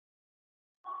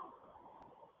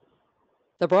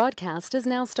The broadcast is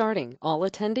now starting. All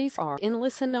attendees are in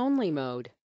listen-only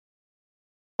mode.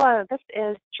 Hello, this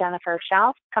is Jennifer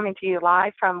Schaus coming to you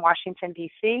live from Washington,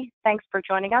 D.C. Thanks for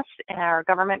joining us in our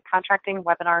Government Contracting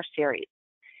webinar series.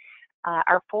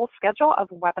 Our full schedule of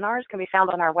webinars can be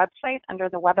found on our website under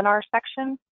the webinar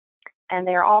section, and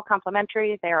they are all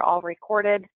complimentary, they are all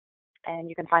recorded, and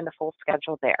you can find the full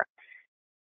schedule there.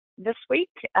 This week,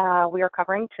 we are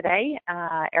covering today,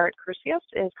 Eric Crusius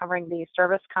is covering the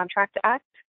Service Contract Act.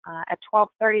 At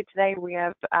 12:30 today, we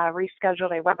have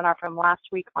rescheduled a webinar from last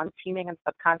week on teaming and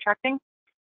subcontracting.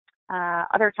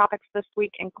 Other topics this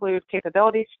week include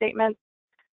capability statements,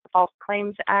 the False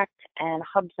Claims Act, and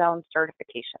hub zone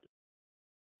certification.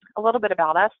 A little bit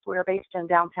about us. We are based in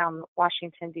downtown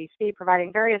Washington, D.C.,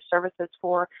 providing various services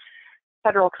for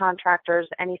federal contractors,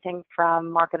 anything from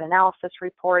market analysis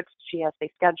reports, GSA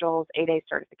schedules, 8A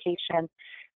certification,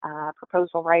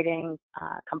 proposal writing,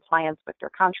 compliance with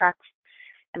your contracts,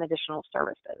 and additional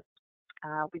services.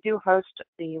 We do host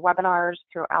the webinars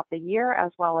throughout the year,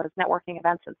 as well as networking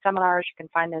events and seminars. You can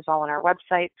find those all on our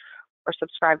website or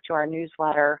subscribe to our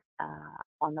newsletter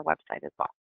on the website as well.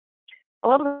 A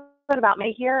little bit about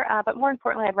me here, but more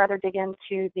importantly, I'd rather dig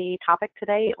into the topic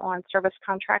today on Service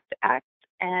Contract Act,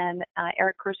 and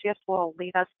Eric Crusius will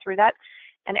lead us through that.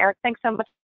 And Eric, thanks so much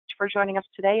for joining us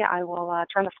today. I will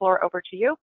turn the floor over to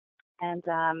you, and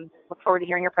look forward to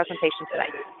hearing your presentation today.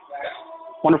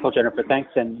 Wonderful, Jennifer. Thanks.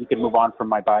 And you can move on from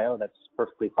my bio. That's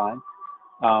perfectly fine.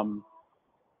 And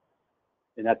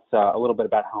that's a little bit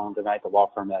about Holland & Knight, the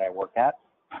law firm that I work at.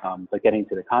 But getting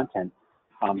to the content,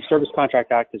 Service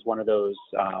Contract Act is one of those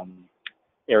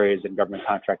areas in government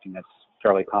contracting that's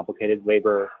fairly complicated.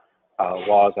 Labor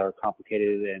laws are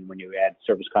complicated, and when you add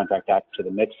Service Contract Act to the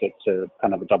mix, it's a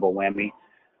kind of a double whammy.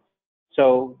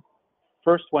 So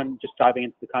first one, just diving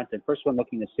into the content, first one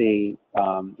looking to see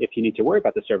if you need to worry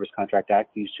about the Service Contract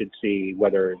Act, you should see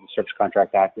whether the Service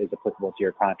Contract Act is applicable to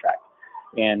your contract.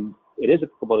 And it is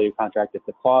applicable to your contract if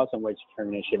the clause on wage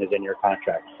determination is in your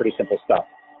contract. Pretty simple stuff.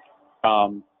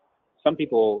 Some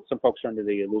folks are under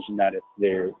the illusion that if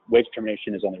their wage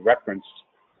determination is only referenced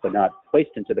but not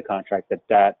placed into the contract,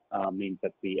 that means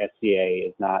that the SCA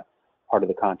is not part of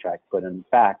the contract, but in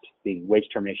fact, the wage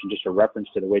termination, just a reference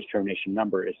to the wage termination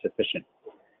number is sufficient.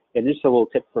 And just a little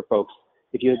tip for folks,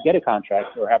 if you get a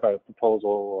contract or have a proposal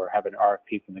or have an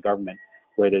RFP from the government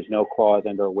where there's no clause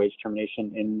under wage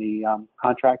termination in the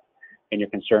contract, and you're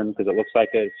concerned because it looks like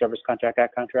a Service Contract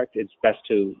Act contract, it's best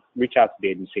to reach out to the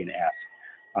agency and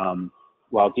ask.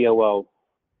 While DOL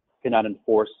cannot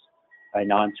enforce a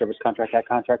non-Service Contract Act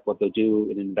contract, what they'll do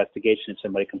in an investigation if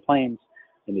somebody complains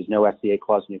and there's no SCA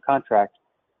clause in your contract,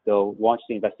 they'll launch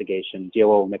the investigation.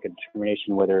 DOL will make a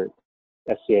determination whether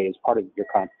SCA is part of your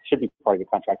should be part of your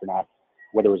contract or not,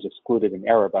 whether it was excluded in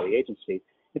error by the agency.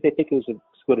 If they think it was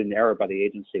excluded in error by the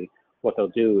agency, what they'll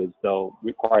do is they'll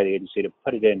require the agency to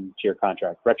put it into your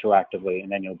contract retroactively,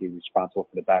 and then you'll be responsible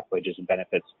for the back wages and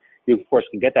benefits. You, of course,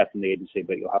 can get that from the agency,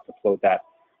 but you'll have to float that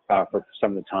for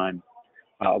some of the time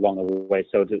along the way.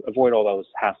 So to avoid all those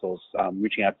hassles,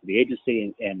 reaching out to the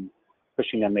agency and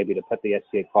pushing them maybe to put the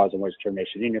SCA clause on wage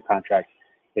termination in your contract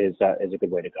is a good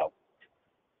way to go.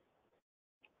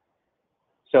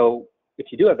 So if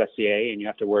you do have SCA and you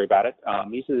have to worry about it,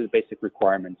 these are the basic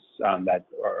requirements that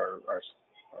are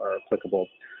applicable.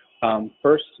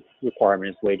 First requirement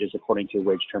is wages according to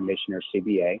wage termination or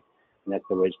CBA, and that's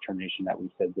the wage termination that we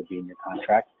said would be in your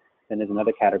contract. Then there's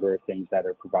another category of things that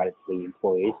are provided to the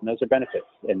employees, and those are benefits,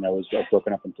 and those are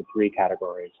broken up into three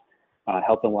categories.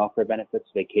 Health and welfare benefits,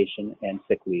 vacation, and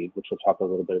sick leave, which we'll talk a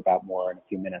little bit about more in a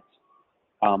few minutes.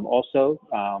 Also,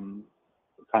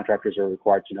 contractors are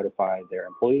required to notify their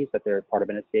employees that they're part of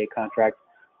an SCA contract,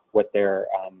 what their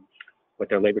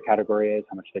labor category is,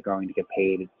 how much they're going to get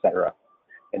paid, etc.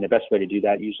 And the best way to do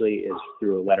that usually is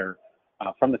through a letter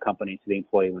from the company to the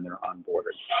employee when they're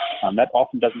onboarded. That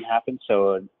often doesn't happen,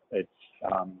 so it's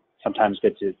sometimes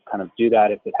good to kind of do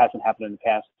that if it hasn't happened in the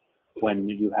past, when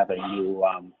you have a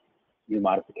new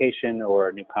modification or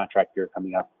a new contract year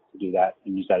coming up, to do that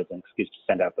and use that as an excuse to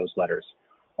send out those letters.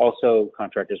 Also,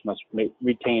 contractors must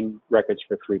retain records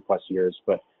for 3+ years,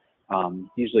 but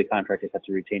usually contractors have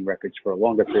to retain records for a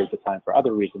longer period of time for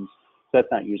other reasons, so that's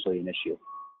not usually an issue.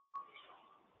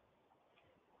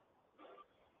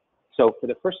 So for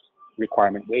the first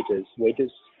requirement, wages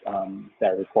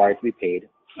that are required to be paid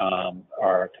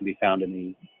can be found in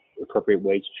the appropriate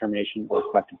wage determination or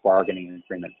collective bargaining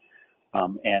agreement.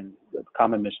 And the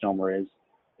common misnomer is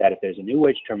that if there's a new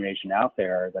wage determination out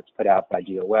there that's put out by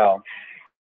DOL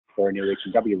or a new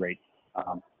H&W rate,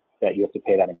 that you have to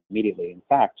pay that immediately. In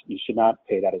fact, you should not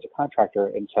pay that as a contractor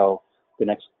until the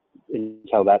next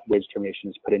until that wage determination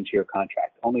is put into your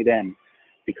contract. Only then,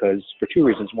 because for two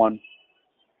reasons. One,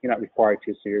 you're not required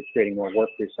to, so you're creating more work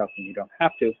for yourself when you don't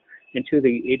have to. And two,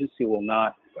 the agency will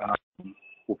not,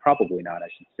 will probably not, I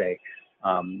should say,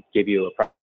 give you a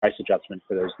price adjustment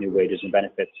for those new wages and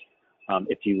benefits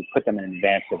if you put them in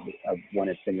advance of when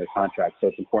it's in your contract. So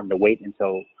it's important to wait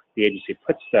until the agency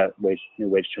puts the new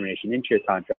wage determination into your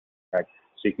contract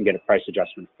so you can get a price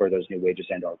adjustment for those new wages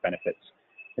and or benefits.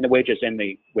 And the wages in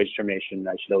the wage determination,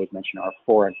 I should always mention, are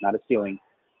floor, not a ceiling.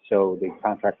 So the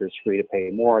contractor is free to pay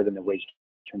more than the wage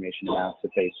determination amounts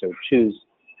if they so choose.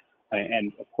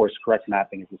 And of course, correct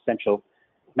mapping is essential.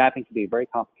 Mapping can be very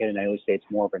complicated, and I always say it's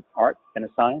more of an art than a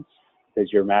science,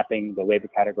 because you're mapping the labor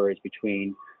categories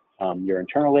between your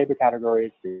internal labor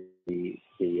categories, the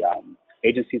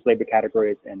agency's labor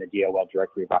categories, and the DOL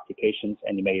directory of occupations,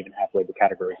 and you may even have labor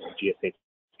categories in the GSA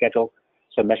schedule.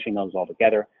 So meshing those all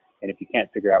together, and if you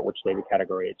can't figure out which labor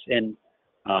category it's in,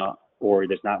 or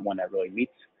there's not one that really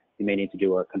meets, you may need to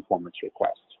do a conformance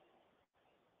request.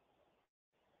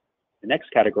 The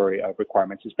next category of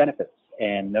requirements is benefits,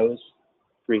 and those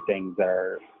three things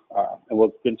are, and we're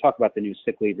going to talk about the new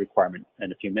sick leave requirement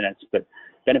in a few minutes, but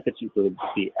benefits include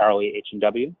the hourly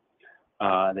H&W,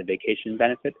 the vacation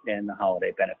benefit, and the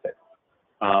holiday benefit.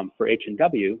 For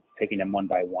H&W, taking them one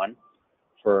by one,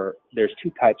 there's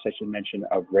two types I should mention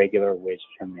of regular wage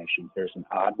determination. There's an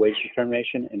odd wage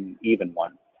determination and an even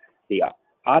one. The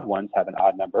odd ones have an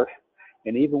odd number,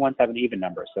 and the even ones have an even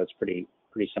number, so it's pretty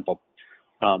simple.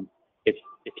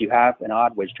 If you have an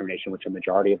odd wage determination, which a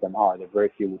majority of them are, there are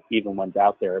very few even ones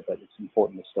out there, but it's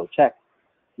important to still check.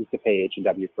 You can pay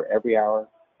H&W for every hour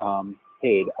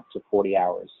paid up to 40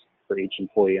 hours for each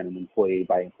employee on an employee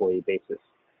by employee basis.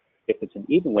 If it's an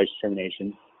even wage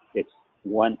determination, the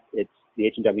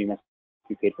H&W must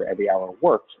be paid for every hour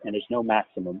worked, and there's no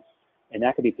maximum, and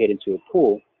that can be paid into a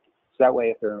pool. So that way,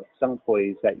 if there are some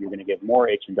employees that you're going to give more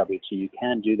H&W to, you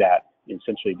can do that, and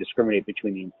essentially discriminate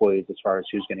between the employees as far as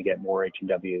who's going to get more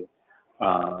H&W,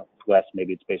 less.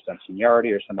 Maybe it's based on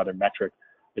seniority or some other metric,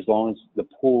 as long as the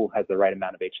pool has the right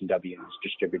amount of H&W and is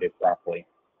distributed properly.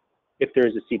 If there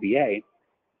is a CBA,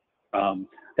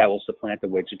 that will supplant the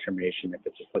wage determination if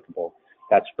it's applicable.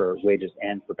 That's for wages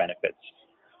and for benefits.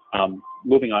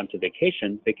 Moving on to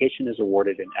vacation. Vacation is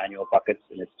awarded in annual buckets,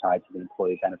 and it's tied to the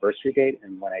employee's anniversary date.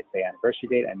 And when I say anniversary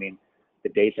date, I mean the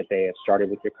date that they have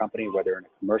started with your company, whether in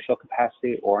a commercial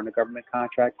capacity or in a government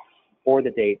contract, or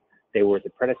the date they were the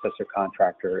predecessor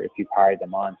contractor if you hired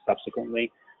them on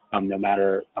subsequently, no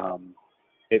matter,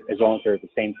 as long as they're at the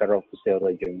same federal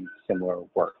facility doing similar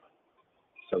work.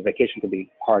 So vacation can be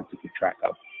hard to keep track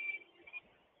of.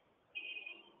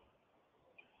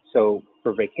 So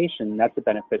for vacation, that's a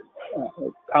benefit.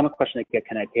 A common question I get,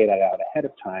 can I pay that out ahead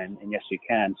of time? And yes, you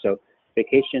can. So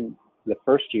vacation, the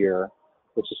first year,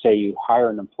 let's just say you hire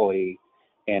an employee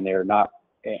and they're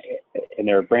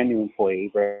a brand new employee,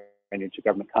 brand new to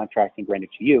government contracting, brand new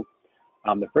to you.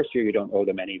 The first year you don't owe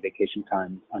them any vacation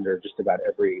time under just about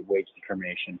every wage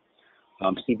determination.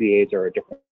 CBAs are a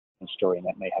different story, and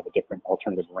that may have a different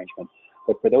alternative arrangement.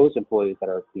 But for those employees that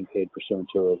are being paid pursuant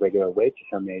to a regular wage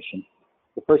determination,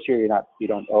 the first year you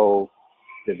don't owe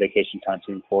the vacation time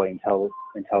to the employee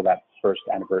until that first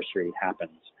anniversary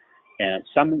happens. And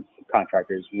some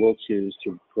contractors will choose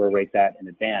to prorate that in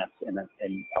advance and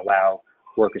allow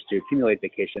workers to accumulate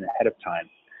vacation ahead of time.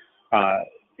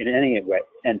 In any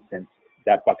instance,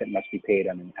 that bucket must be paid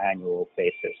on an annual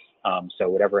basis. So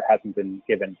whatever hasn't been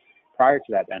given prior to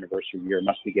that anniversary year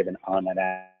must be given on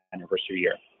that anniversary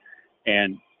year.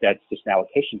 And that's just an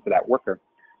allocation for that worker.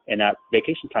 And that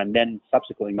vacation time then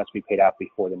subsequently must be paid out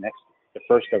before the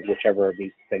first of whichever of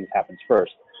these things happens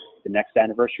first. The next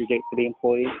anniversary date for the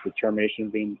employee, the termination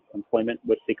of the employment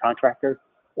with the contractor,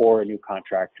 or a new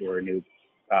contract or a new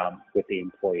with the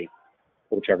employee,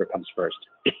 whichever comes first.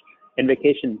 And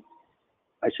vacation,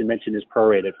 I should mention, is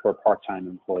prorated for part-time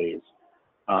employees.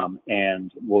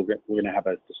 And we're going to have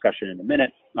a discussion in a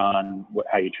minute on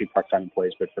how you treat part-time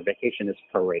employees, but for vacation, it's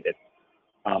prorated.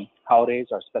 Holidays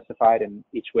are specified in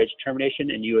each wage determination,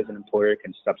 and you as an employer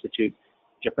can substitute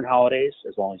different holidays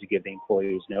as long as you give the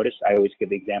employees notice. I always give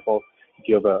the example, if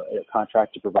you have a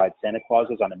contract to provide Santa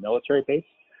Clauses on a military base,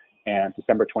 and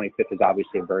December 25th is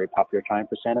obviously a very popular time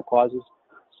for Santa Clauses.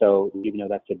 So even though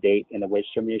that's a date in the wage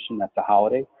determination, that's a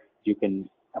holiday, you can,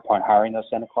 upon hiring those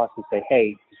Santa Clauses, say,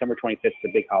 hey, December 25th is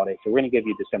a big holiday, so we're going to give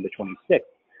you December 26th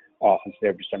off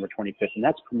instead of December 25th, and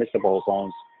that's permissible as long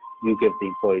as you give the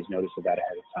employees notice of that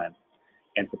ahead of time.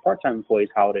 And for part-time employees,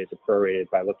 holidays are prorated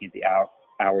by looking at the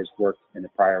hours worked in the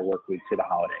prior work week to the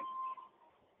holiday.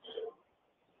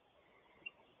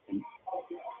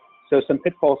 So some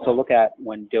pitfalls to look at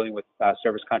when dealing with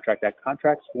Service Contract Act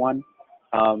contracts. One,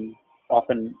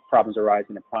 often problems arise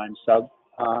in the prime sub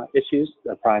issues.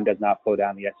 The prime does not flow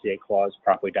down the SCA clause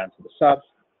properly down to the sub.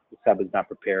 The sub is not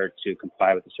prepared to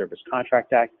comply with the Service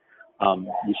Contract Act.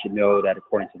 You should know that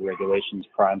according to the regulations,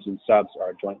 primes and subs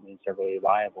are jointly and severally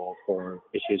liable for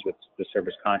issues with the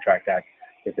Service Contract Act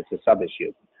if it's a sub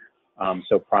issue.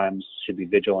 So primes should be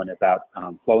vigilant about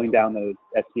flowing down the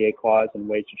SCA clause and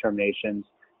wage determinations,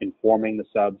 informing the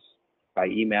subs by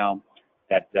email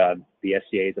that the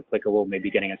SCA is applicable, maybe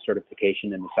getting a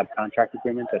certification in the subcontract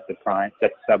agreement that the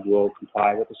sub will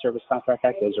comply with the Service Contract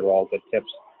Act. Those are all good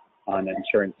tips on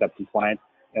ensuring sub compliance.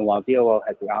 And while DOL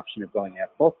has the option of going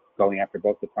after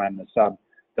both the prime and the sub,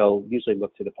 they'll usually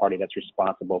look to the party that's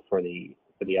responsible for the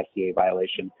SCA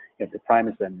violation. If the prime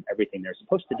has done everything they're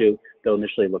supposed to do, they'll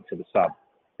initially look to the sub.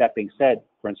 That being said,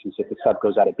 for instance, if the sub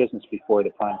goes out of business before the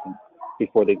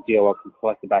DOL can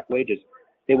collect the back wages,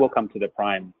 they will come to the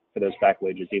prime for those back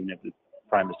wages, even if the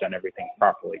prime has done everything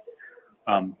properly.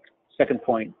 Second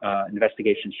point,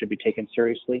 investigations should be taken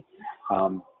seriously.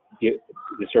 The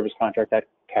Service Contract Act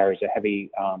carries a heavy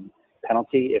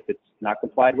penalty if it's not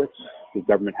complied with. The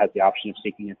government has the option of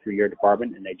seeking a 3-year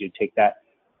debarment, and they do take that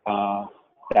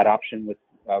option with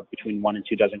between 1 and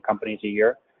 2 dozen companies a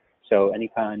year. So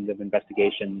any kind of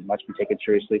investigation must be taken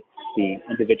seriously. The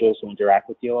individuals who interact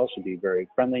with DOL should be very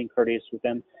friendly and courteous with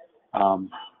them,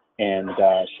 and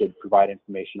should provide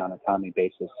information on a timely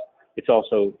basis. It's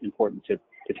also important to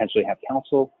potentially have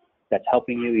counsel that's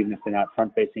helping you, even if they're not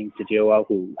front-facing to DOL,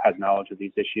 who has knowledge of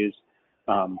these issues,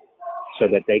 so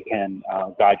that they can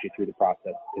guide you through the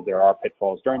process. Because there are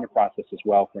pitfalls during the process as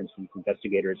well. For instance,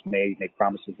 investigators may make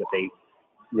promises that they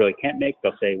really can't make.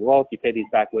 They'll say, well, if you pay these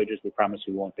back wages, we promise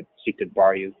we won't seek to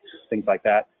bar you, things like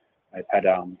that. I've had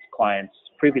clients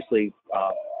previously,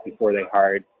 before they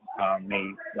hired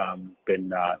me,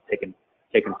 been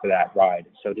taken for that ride.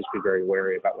 So just be very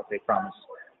wary about what they promise,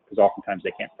 because oftentimes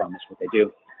they can't promise what they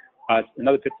do.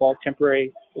 Another pitfall,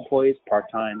 temporary employees,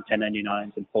 part-time,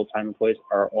 1099s, and full-time employees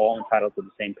are all entitled to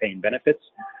the same pay and benefits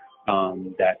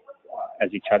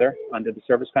as each other under the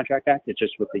Service Contract Act. It's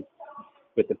just with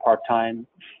the part-time,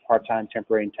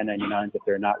 temporary, and 1099s, if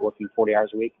they're not working 40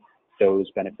 hours a week, those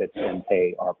benefits and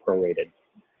pay are prorated.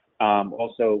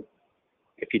 Also,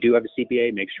 if you do have a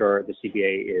CBA, make sure the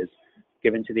CBA is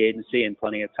given to the agency in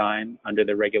plenty of time under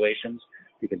the regulations,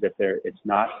 because if it's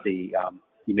not,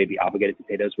 you may be obligated to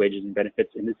pay those wages and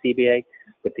benefits in the CBA,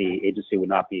 but the agency would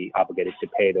not be obligated to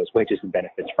pay those wages and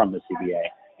benefits from the CBA,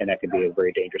 and that could be a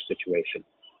very dangerous situation.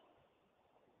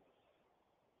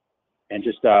 And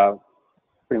just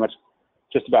pretty much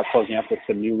just about closing up with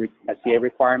some new SCA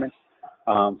requirements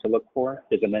to look for.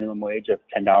 There's a minimum wage of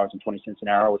 $10.20 an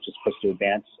hour, which is supposed to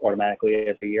advance automatically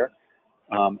every year.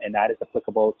 And that is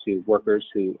applicable to workers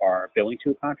who are billing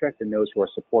to a contract and those who are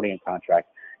supporting a contract.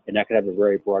 And that could have a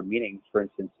very broad meaning. For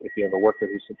instance, if you have a worker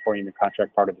who's supporting the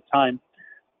contract part of the time,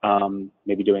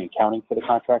 maybe doing accounting for the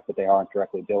contract, but they aren't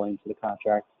directly billing to the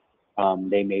contract,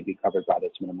 they may be covered by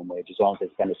this minimum wage as long as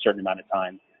they spend a certain amount of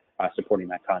time supporting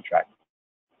that contract.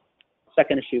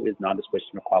 Second issue is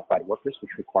non-displacement of qualified workers,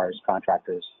 which requires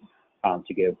contractors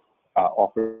to give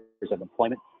offers of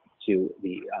employment to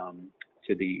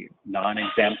the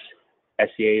non-exempt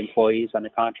SCA employees on the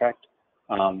contract.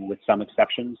 With some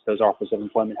exceptions, those offers of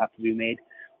employment have to be made.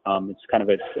 It's kind of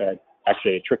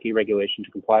actually a tricky regulation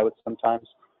to comply with sometimes.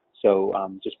 So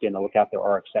just be on the lookout. There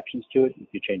are exceptions to it. If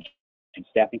you change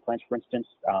staffing plans, for instance,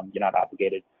 you're not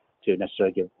obligated to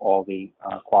necessarily give all the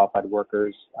qualified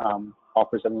workers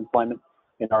offers of employment.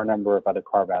 And there are a number of other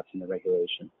carve-outs in the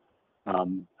regulation.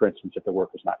 For instance, if the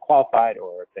worker's not qualified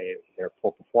or if they're a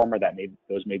poor performer,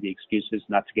 those may be excuses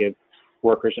not to give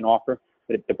workers an offer.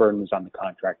 But the burden is on the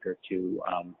contractor to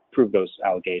prove those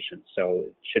allegations. So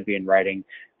it should be in writing,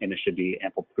 and there should be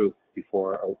ample proof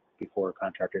before a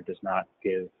contractor does not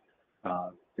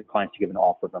declines to give an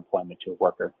offer of employment to a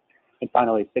worker. And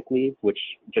finally, sick leave, which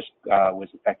just was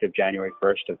effective January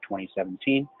 1st of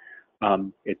 2017.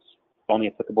 It's only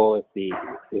applicable if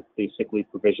the sick leave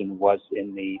provision was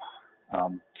in the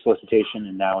solicitation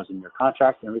and now is in your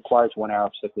contract, and it requires 1 hour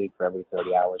of sick leave for every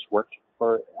 30 hours worked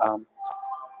for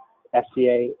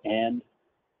SCA and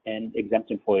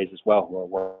exempt employees as well who are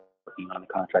working on the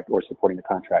contract or supporting the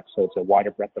contract. So it's a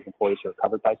wider breadth of employees who are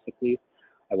covered by sick leave.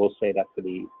 I will say that for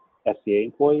the SCA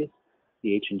employees,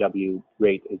 the H&W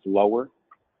rate is lower.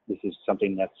 This is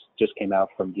something that's just came out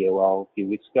from DOL a few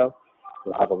weeks ago.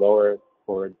 We'll have a lower,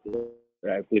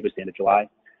 I believe it's the end of July,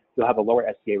 you'll have a lower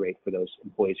SCA rate for those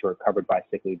employees who are covered by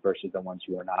sick leave versus the ones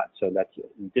who are not. So that's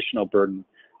an additional burden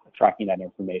of tracking that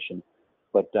information.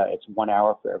 but it's 1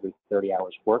 hour for every 30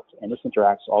 hours worked. And this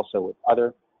interacts also with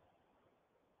other,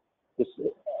 this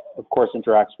of course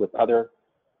interacts with other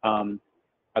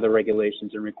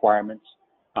regulations and requirements.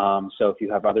 So if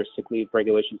you have other sick leave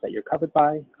regulations that you're covered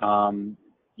by,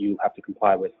 you have to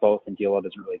comply with both, and DLO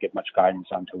doesn't really give much guidance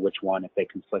on to which one, if they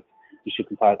conflict, you should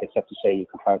comply with, except to say you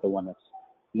comply with the one that's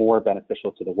more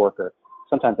beneficial to the worker.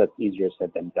 Sometimes that's easier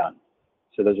said than done.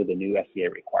 So those are the new SCA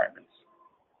requirements.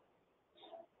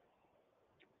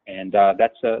 And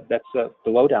that's the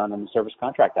lowdown on the Service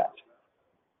Contract Act.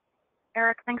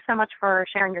 Eric, thanks so much for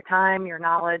sharing your time, your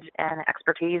knowledge, and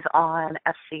expertise on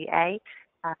SCA.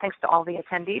 Thanks to all the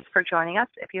attendees for joining us.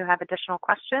 If you have additional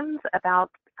questions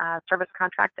about Service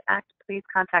Contract Act, please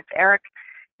contact Eric.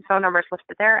 His phone number is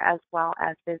listed there, as well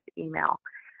as his email.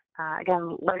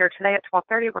 Again, later today at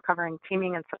 12:30, we're covering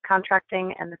teaming and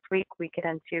subcontracting, and this week we get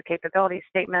into capability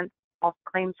statements, False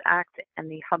Claims Act,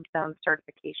 and the Hub Zone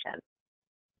certification.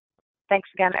 Thanks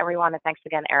again, everyone, and thanks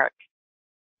again, Eric.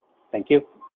 Thank you.